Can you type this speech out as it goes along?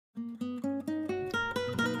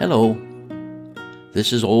Hello,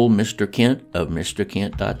 this is old Mr. Kent of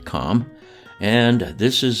MrKent.com, and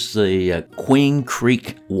this is the Queen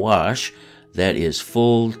Creek wash that is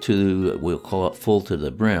full to, we'll call it full to the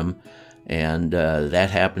brim, and that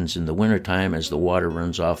happens in the wintertime as the water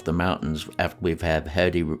runs off the mountains after we've had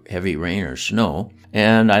heavy rain or snow.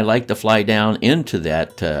 And I like to fly down into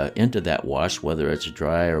that wash, whether it's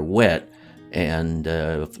dry or wet, and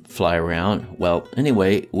fly around. Well,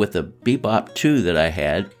 anyway, with the Bebop 2 that I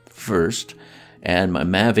had first and my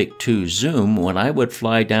Mavic 2 zoom, when I would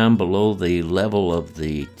fly down below the level of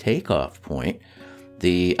the takeoff point,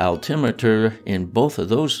 the altimeter in both of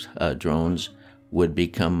those drones would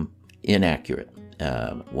become inaccurate.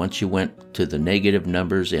 Once you went to the negative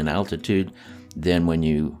numbers in altitude, then when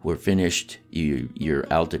you were finished, your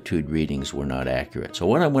altitude readings were not accurate. So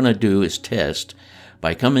what I want to do is test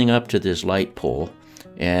by coming up to this light pole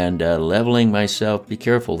and leveling myself, be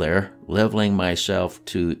careful there, leveling myself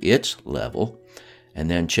to its level, and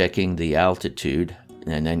then checking the altitude,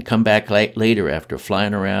 and then come back later after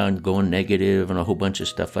flying around, going negative and a whole bunch of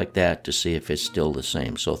stuff like that to see if it's still the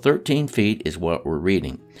same. So 13 feet is what we're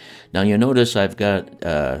reading. Now you notice I've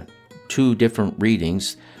got two different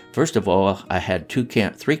readings. First of all, I had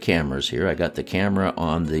three cameras here. I got the camera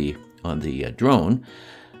on the drone,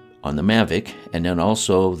 on the Mavic, and then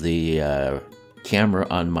also the camera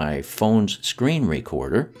on my phone's screen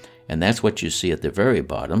recorder, and that's what you see at the very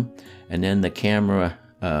bottom. And then the camera,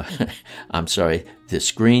 the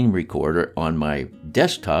screen recorder on my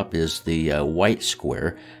desktop is the white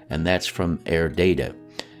square, and that's from Air Data.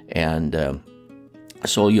 And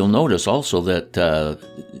so you'll notice also that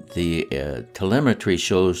the telemetry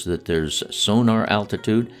shows that there's sonar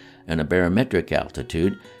altitude and a barometric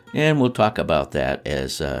altitude, and we'll talk about that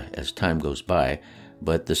as time goes by.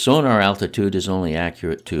 But the sonar altitude is only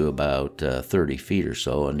accurate to about 30 feet or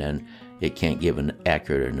so, and then it can't give an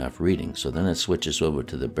accurate enough reading. So then it switches over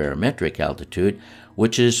to the barometric altitude,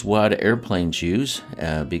 which is what airplanes use,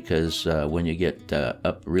 because when you get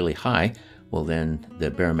up really high, well then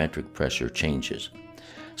the barometric pressure changes.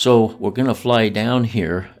 So we're going to fly down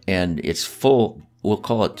here, and it's full, we'll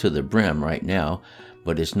call it to the brim right now,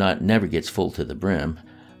 but it's not, never gets full to the brim,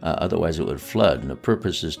 otherwise it would flood, and the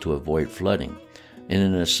purpose is to avoid flooding. And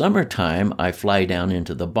in the summertime, I fly down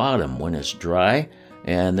into the bottom when it's dry,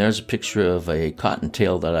 and there's a picture of a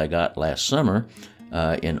cottontail that I got last summer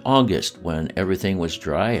in August when everything was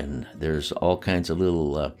dry, and there's all kinds of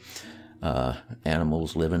little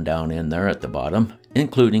animals living down in there at the bottom,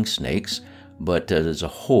 including snakes, but there's a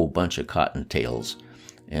whole bunch of cottontails.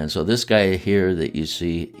 And so this guy here that you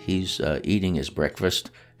see, he's eating his breakfast,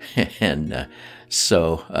 and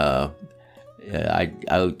I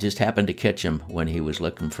just happened to catch him when he was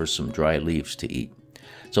looking for some dry leaves to eat.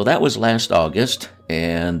 So that was last August,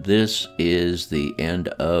 and this is the end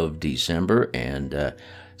of December, and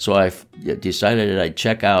so I decided that I'd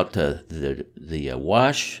check out the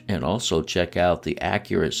wash and also check out the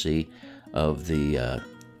accuracy of the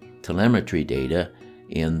telemetry data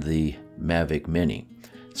in the Mavic Mini.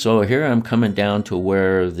 So here I'm coming down to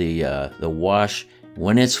where the wash,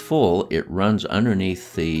 when it's full, it runs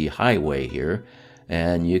underneath the highway here,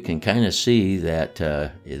 and you can kind of see that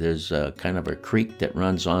there's kind of a creek that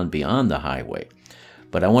runs on beyond the highway.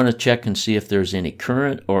 But I want to check and see if there's any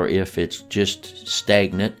current or if it's just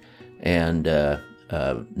stagnant and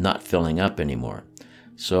not filling up anymore.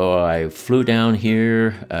 So I flew down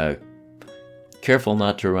here, careful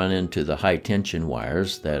not to run into the high tension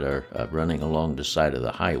wires that are running along the side of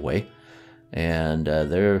the highway. And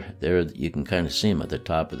there you can kind of see them at the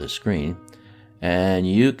top of the screen. And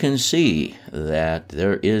you can see that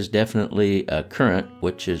there is definitely a current,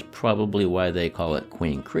 which is probably why they call it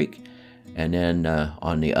Queen Creek. And then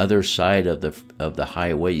on the other side of the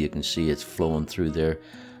highway, you can see it's flowing through there.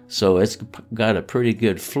 So it's got a pretty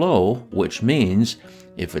good flow, which means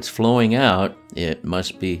if it's flowing out, it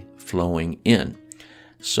must be flowing in.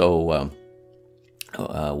 So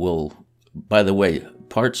by the way,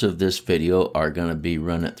 parts of this video are going to be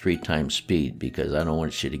run at 3 times speed because I don't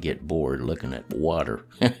want you to get bored looking at water.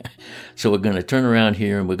 So we're going to turn around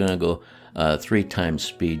here and we're going to go 3 times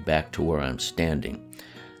speed back to where I'm standing.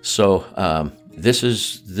 So this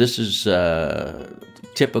is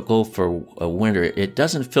typical for a winter. It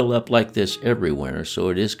doesn't fill up like this every winter, so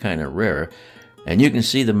it is kind of rare. And you can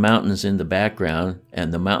see the mountains in the background,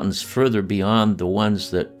 and the mountains further beyond the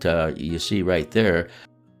ones that you see right there.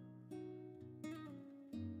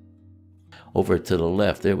 Over to the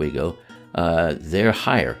left, there we go. They're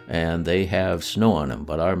higher, and they have snow on them,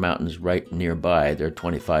 but our mountains right nearby, they're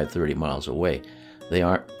 25, 30 miles away. They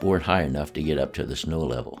weren't high enough to get up to the snow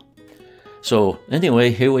level. So anyway,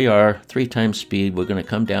 here we are, 3 times speed. We're going to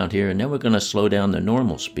come down here, and then we're going to slow down the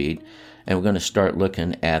normal speed, and we're going to start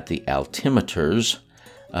looking at the altimeters,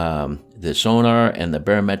 the sonar and the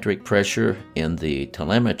barometric pressure in the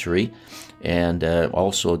telemetry, and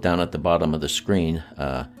also down at the bottom of the screen.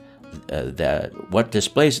 That what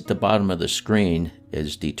displays at the bottom of the screen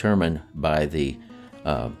is determined by the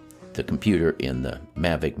computer in the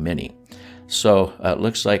Mavic Mini. So it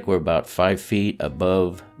looks like we're about 5 feet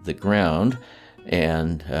above the ground,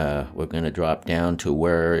 and we're going to drop down to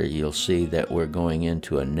where you'll see that we're going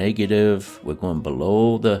into a negative. We're going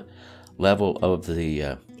below the level of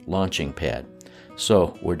the launching pad.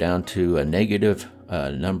 So we're down to a negative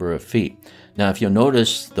number of feet. Now, if you'll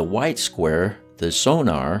notice, the white square, the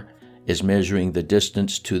sonar, is measuring the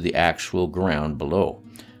distance to the actual ground below.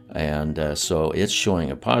 And so it's showing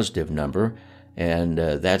a positive number. And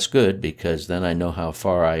that's good, because then I know how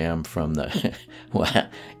far I am from the, well,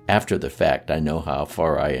 after the fact, I know how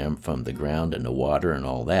far I am from the ground and the water and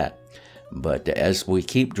all that. But as we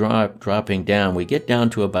keep dropping down, we get down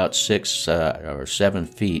to about 6 or 7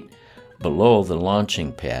 feet below the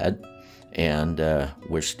launching pad, and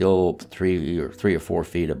we're still 3 or 4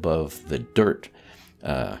 feet above the dirt.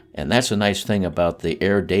 And that's a nice thing about the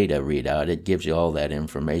air data readout. It gives you all that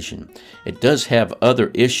information. It does have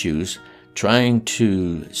other issues trying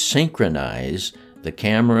to synchronize the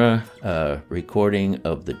camera recording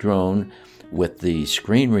of the drone with the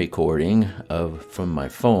screen recording from my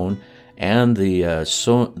phone, and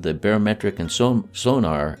the barometric and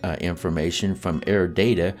sonar information from air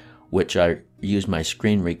data, which I use my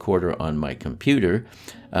screen recorder on my computer,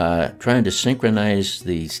 trying to synchronize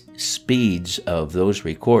the speeds of those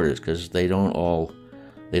recorders, because they don't all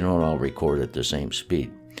record at the same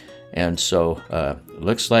speed. And so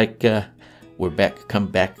looks like we're come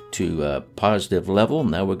back to positive level.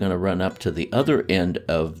 Now we're going to run up to the other end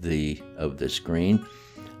of the screen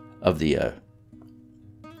of the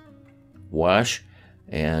wash,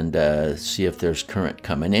 and see if there's current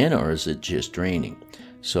coming in, or is it just draining.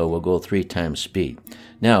 So we'll go 3 times speed.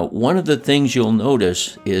 Now, one of the things you'll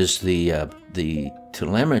notice is the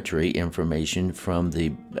telemetry information from the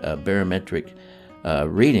barometric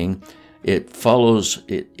reading. It follows,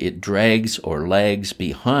 it drags or lags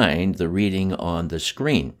behind the reading on the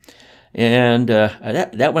screen. And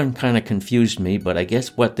that one kind of confused me, but I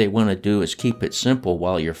guess what they want to do is keep it simple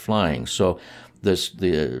while you're flying. So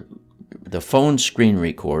the phone screen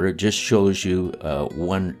recorder just shows you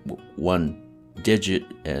one digit,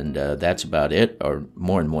 and that's about it, or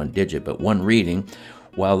more than 1 digit, but 1 reading,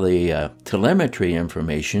 while the telemetry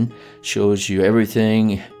information shows you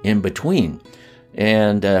everything in between.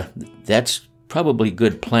 And that's probably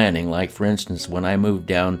good planning. Like, for instance, when I moved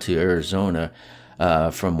down to Arizona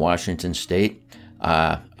from Washington State,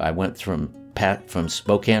 I went from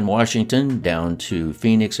Spokane, Washington, down to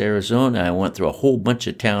Phoenix, Arizona. I went through a whole bunch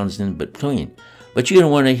of towns in between. But you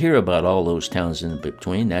don't want to hear about all those towns in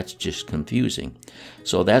between. That's just confusing.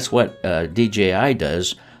 So that's what DJI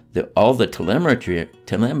does. All the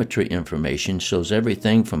telemetry information shows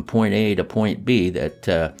everything from point A to point B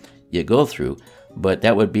that you go through. But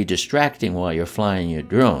that would be distracting while you're flying your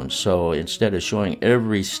drone. So instead of showing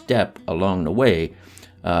every step along the way,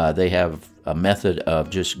 they have a method of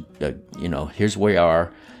just, here's where we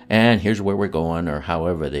are, and here's where we're going, or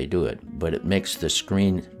however they do it. But it makes the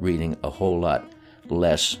screen reading a whole lot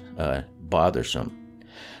less bothersome.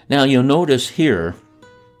 Now you'll notice here,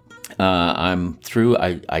 I'm through,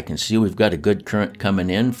 I can see we've got a good current coming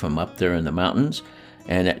in from up there in the mountains,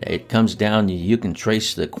 and it comes down. You can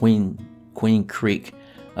trace the Queen Creek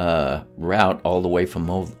route all the way from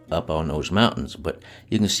up on those mountains. But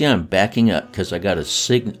you can see I'm backing up because I got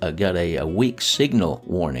a weak signal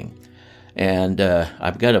warning. And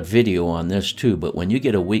I've got a video on this too, but when you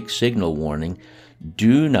get a weak signal warning,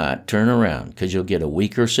 do not turn around, because you'll get a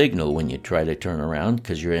weaker signal when you try to turn around,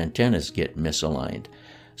 because your antennas get misaligned.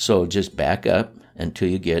 So just back up until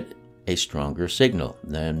you get a stronger signal.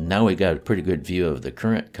 Then now we got a pretty good view of the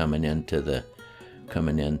current coming into the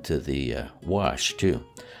wash too.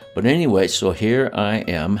 But anyway, so here I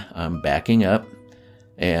am. I'm backing up,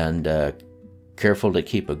 and careful to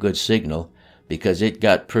keep a good signal, because it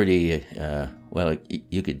got pretty well.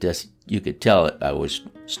 You could tell I was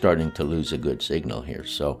starting to lose a good signal here.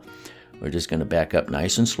 So we're just going to back up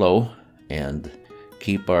nice and slow and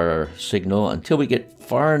keep our signal until we get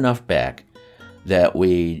far enough back that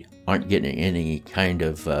we aren't getting any kind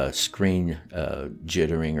of screen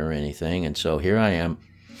jittering or anything. And so here I am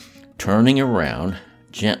turning around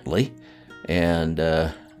gently, and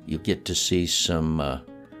you get to see some,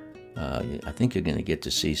 I think you're going to get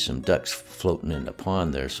to see some ducks floating in the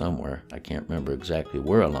pond there somewhere. I can't remember exactly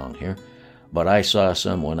where along here, but I saw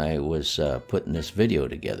some when I was putting this video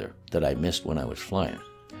together that I missed when I was flying.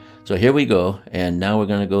 So here we go, and now we're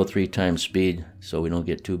going to go 3 times speed so we don't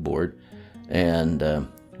get too bored. And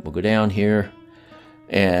we'll go down here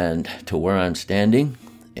and to where I'm standing,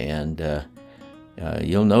 and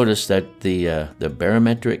you'll notice that the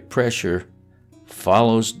barometric pressure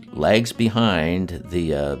lags behind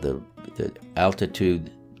the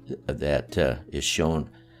altitude that is shown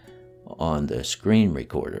on the screen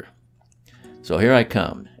recorder. So here I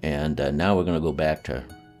come, and now we're going to go back to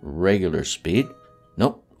regular speed.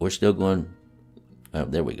 Nope, we're still going.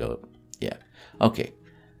 There we go. Yeah. Okay.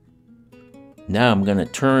 Now I'm going to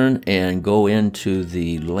turn and go into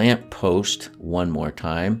the lamp post one more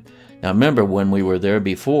time. Now remember, when we were there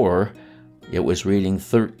before, it was reading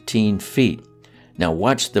 13 feet. Now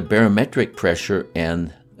watch the barometric pressure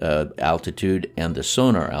and altitude and the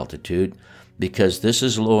sonar altitude, because this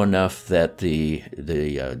is low enough that the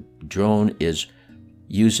drone is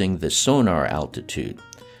using the sonar altitude.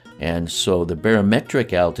 And so the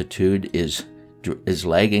barometric altitude is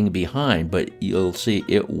lagging behind, but you'll see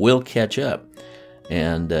it will catch up.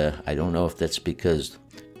 And I don't know if that's because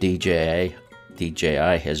DJI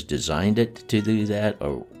has designed it to do that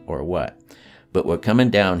or what. But we're coming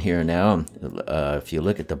down here now. If you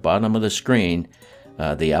look at the bottom of the screen,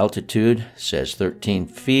 the altitude says 13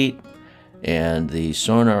 feet, and the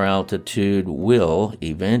sonar altitude will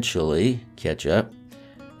eventually catch up,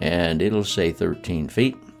 and it'll say 13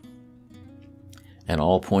 feet, and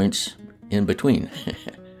all points in between.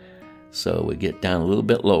 So we get down a little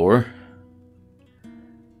bit lower,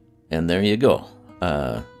 and there you go.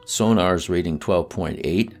 Sonar's reading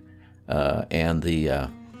 12.8, and the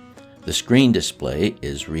screen display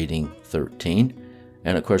is reading 13.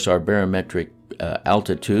 And of course, our barometric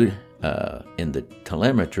altitude in the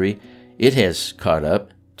telemetry, it has caught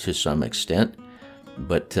up to some extent.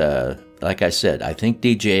 But like I said, I think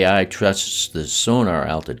DJI trusts the sonar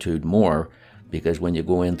altitude more, because when you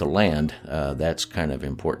go into land, that's kind of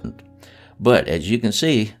important. But as you can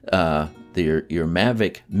see, your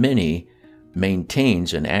Mavic Mini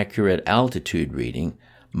maintains an accurate altitude reading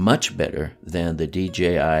much better than the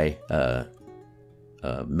DJI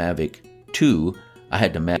Mavic 2. I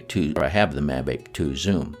had the Mavic 2, or I have the Mavic 2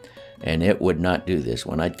 Zoom, and it would not do this.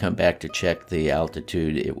 When I'd come back to check the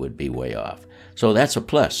altitude, it would be way off. So that's a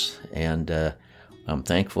plus, and I'm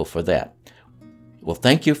thankful for that. Well,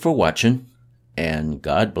 thank you for watching, and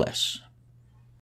God bless.